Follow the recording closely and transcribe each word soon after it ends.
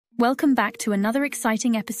Welcome back to another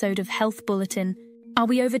exciting episode of Health Bulletin. Are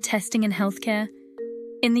we over-testing in healthcare?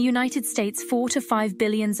 In the United States, 4 to 5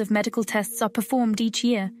 billions of medical tests are performed each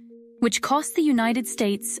year, which cost the United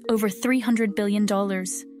States over $300 billion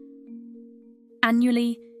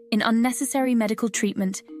annually in unnecessary medical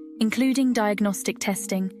treatment, including diagnostic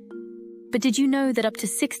testing. But did you know that up to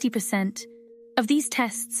 60% of these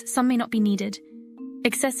tests, some may not be needed?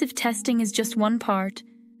 Excessive testing is just one part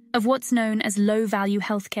of what's known as low-value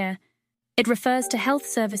healthcare. It refers to health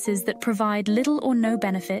services that provide little or no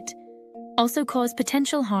benefit, also cause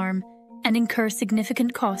potential harm, and incur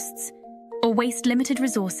significant costs, or waste limited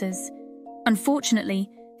resources. Unfortunately,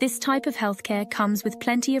 this type of healthcare comes with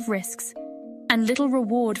plenty of risks and little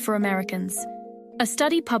reward for Americans. A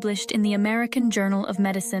study published in the American Journal of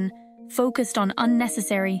Medicine focused on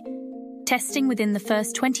unnecessary testing within the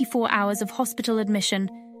first 24 hours of hospital admission.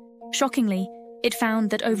 Shockingly, it found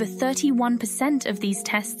that over 31% of these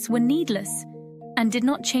tests were needless and did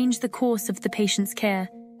not change the course of the patient's care.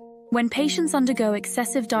 When patients undergo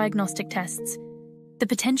excessive diagnostic tests, the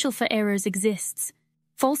potential for errors exists.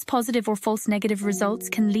 False positive or false negative results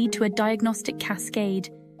can lead to a diagnostic cascade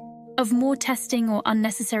of more testing or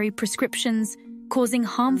unnecessary prescriptions, causing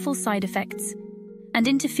harmful side effects and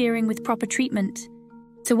interfering with proper treatment.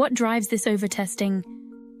 So what drives this overtesting?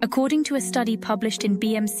 According to a study published in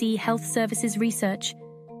BMC Health Services Research,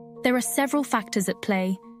 there are several factors at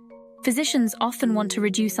play. Physicians often want to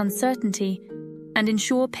reduce uncertainty and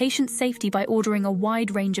ensure patient safety by ordering a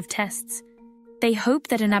wide range of tests. They hope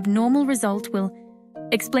that an abnormal result will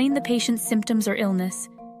explain the patient's symptoms or illness.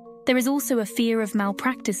 There is also a fear of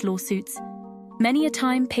malpractice lawsuits. Many a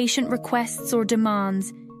time, patient requests or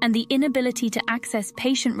demands and the inability to access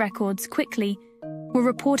patient records quickly were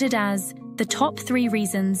reported as the top 3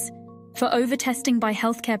 reasons for overtesting by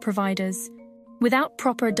healthcare providers. Without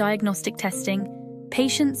proper diagnostic testing,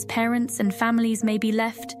 patients, parents, and families may be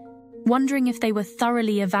left wondering if they were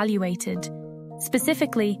thoroughly evaluated.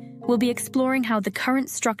 Specifically, we'll be exploring how the current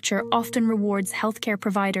structure often rewards healthcare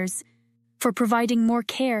providers for providing more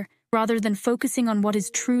care rather than focusing on what is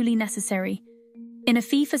truly necessary. In a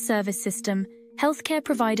fee-for-service system, healthcare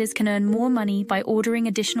providers can earn more money by ordering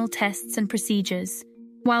additional tests and procedures.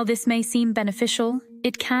 While this may seem beneficial,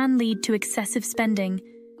 it can lead to excessive spending,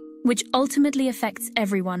 which ultimately affects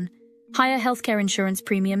everyone. Higher healthcare insurance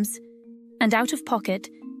premiums and out-of-pocket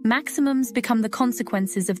maximums become the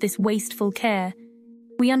consequences of this wasteful care.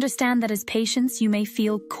 We understand that as patients, you may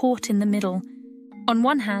feel caught in the middle. On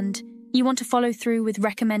one hand, you want to follow through with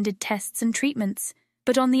recommended tests and treatments,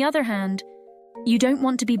 but on the other hand, you don't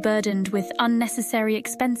want to be burdened with unnecessary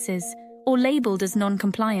expenses or labeled as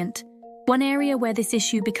non-compliant. One area where this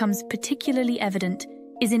issue becomes particularly evident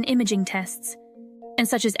is in imaging tests, and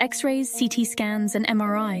such as X-rays, CT scans, and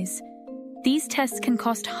MRIs. These tests can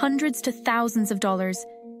cost hundreds to thousands of dollars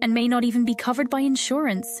and may not even be covered by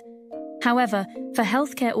insurance. However, for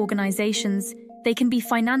healthcare organizations, they can be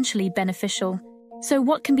financially beneficial. So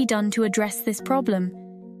what can be done to address this problem?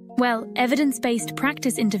 Well, evidence-based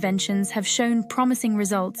practice interventions have shown promising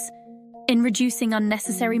results in reducing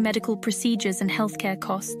unnecessary medical procedures and healthcare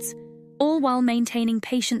costs, all while maintaining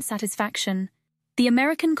patient satisfaction. The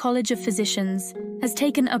American College of Physicians has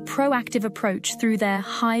taken a proactive approach through their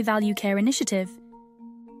High-Value Care Initiative.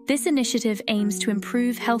 This initiative aims to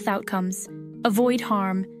improve health outcomes, avoid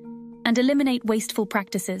harm, and eliminate wasteful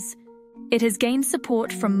practices. It has gained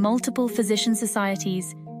support from multiple physician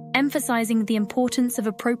societies, emphasizing the importance of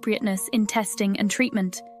appropriateness in testing and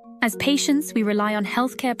treatment. As patients, we rely on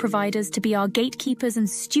healthcare providers to be our gatekeepers and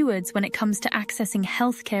stewards when it comes to accessing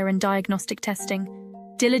healthcare and diagnostic testing.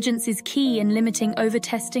 Diligence is key in limiting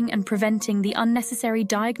overtesting and preventing the unnecessary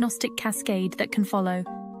diagnostic cascade that can follow.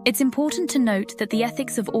 It's important to note that the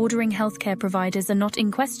ethics of ordering healthcare providers are not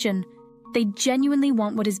in question. They genuinely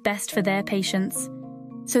want what is best for their patients.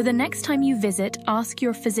 So the next time you visit, ask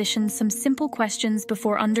your physician some simple questions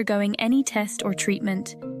before undergoing any test or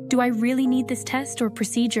treatment. Do I really need this test or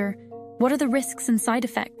procedure? What are the risks and side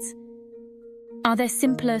effects? Are there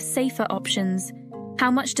simpler, safer options?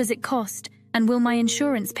 How much does it cost? And will my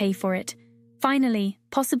insurance pay for it? Finally,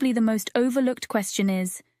 possibly the most overlooked question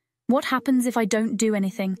is, what happens if I don't do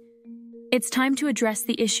anything? It's time to address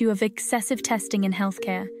the issue of excessive testing in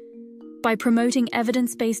healthcare. By promoting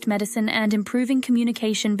evidence-based medicine and improving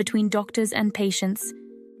communication between doctors and patients,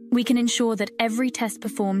 we can ensure that every test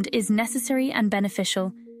performed is necessary and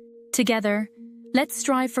beneficial. Together, let's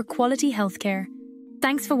strive for quality healthcare.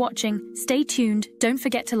 Thanks for watching. Stay tuned. Don't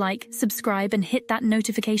forget to like, subscribe, and hit that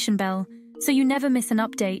notification bell so you never miss an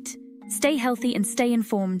update. Stay healthy and stay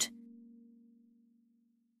informed.